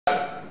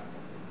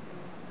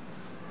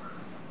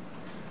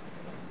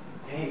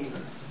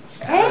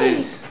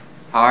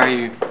How are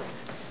you?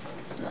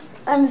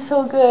 I'm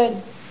so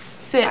good.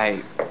 Sit.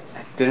 I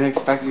didn't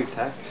expect your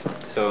text.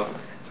 So, how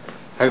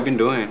have you been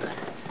doing?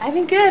 I've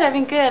been good.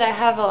 I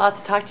have a lot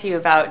to talk to you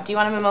about. Do you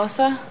want a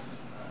mimosa?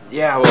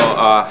 Yeah,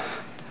 well,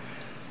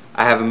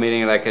 I have a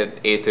meeting like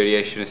at 8:30.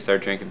 I shouldn't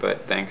start drinking,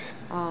 but thanks.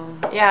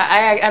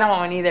 Yeah, I don't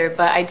want one either,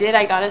 but I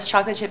got us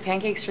chocolate chip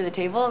pancakes for the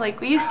table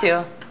like we used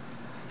to.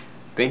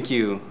 Thank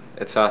you.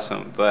 It's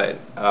awesome, but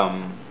I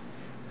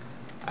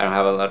don't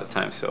have a lot of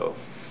time, so.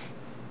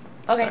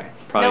 Okay, Sorry.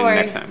 Probably no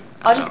worries. next time.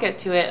 I'll just get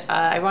to it.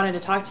 I wanted to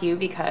talk to you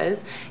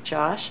because,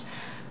 Josh,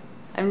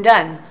 I'm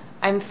done.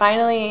 I'm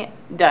finally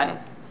done.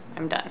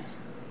 I'm done.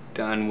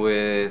 Done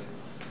with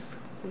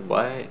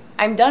what?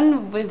 I'm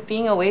done with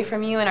being away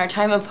from you and our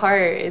time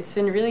apart. It's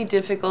been really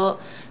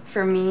difficult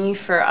for me,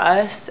 for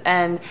us,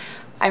 and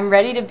I'm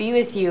ready to be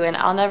with you, and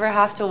I'll never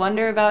have to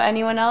wonder about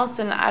anyone else,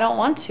 and I don't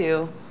want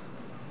to.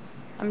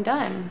 I'm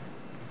done.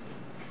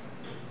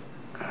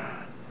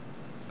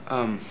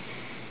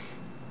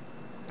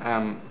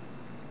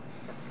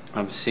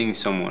 I'm seeing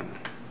someone.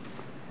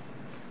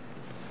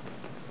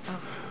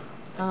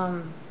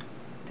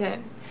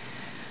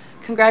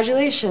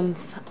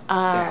 Congratulations.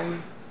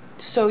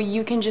 So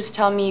you can just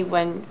tell me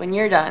when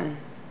you're done.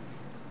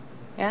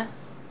 Yeah?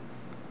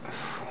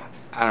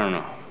 I don't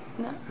know.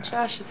 No,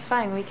 Josh, it's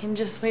fine. We can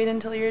just wait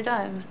until you're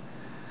done.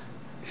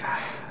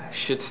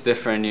 Shit's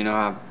different, you know.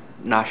 I'm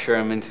not sure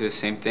I'm into the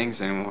same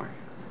things anymore.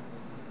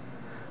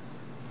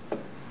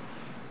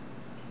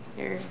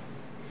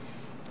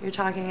 You're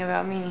talking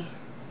about me.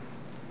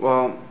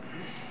 Well,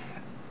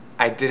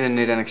 I didn't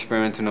need an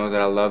experiment to know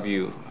that I love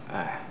you.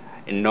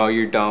 And know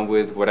you're done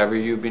with whatever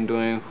you've been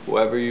doing,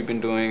 whoever you've been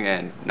doing,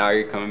 and now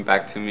you're coming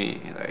back to me.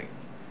 Like,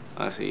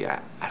 honestly, I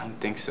don't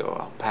think so.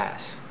 I'll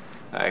pass.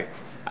 Like,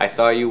 I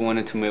thought you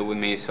wanted to meet with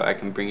me so I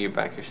can bring you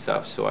back your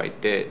stuff, so I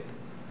did.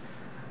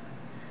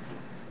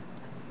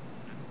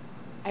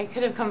 I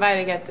could have come by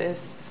to get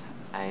this.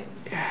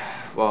 Yeah,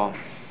 well,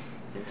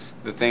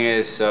 the thing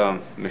is,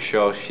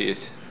 Michelle,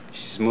 she's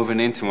moving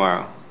in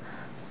tomorrow.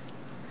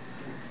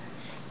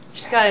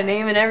 She's got a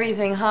name and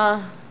everything,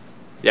 huh?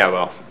 Yeah,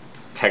 well,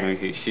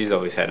 technically, she's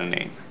always had a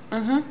name.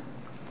 Mm-hmm.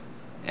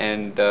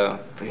 And,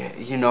 but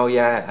you know,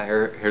 yeah,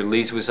 her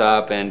lease was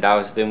up, and I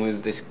was dealing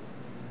with this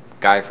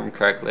guy from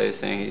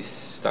Craigslist, and he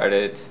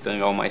started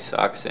stealing all my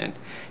socks, and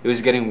it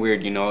was getting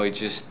weird, you know.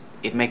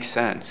 It makes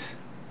sense.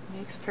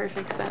 Makes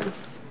perfect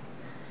sense.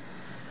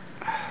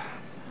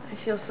 I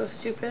feel so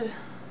stupid.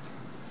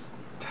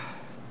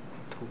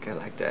 Don't get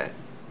like that.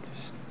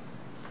 Just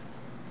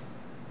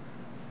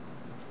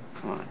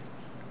come on.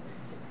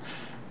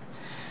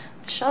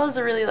 Michelle's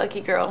a really lucky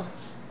girl.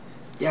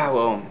 Yeah,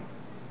 well,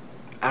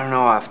 I don't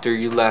know. After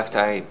you left,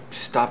 I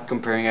stopped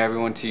comparing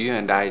everyone to you,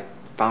 and I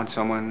found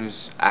someone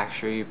who's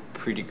actually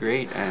pretty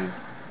great, and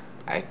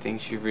I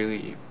think she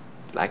really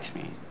likes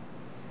me.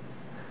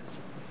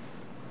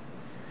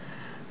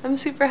 I'm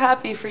super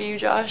happy for you,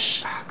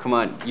 Josh. Come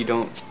on, you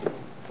don't.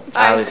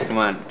 Bye. Alice, come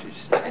on.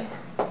 Just. Bye.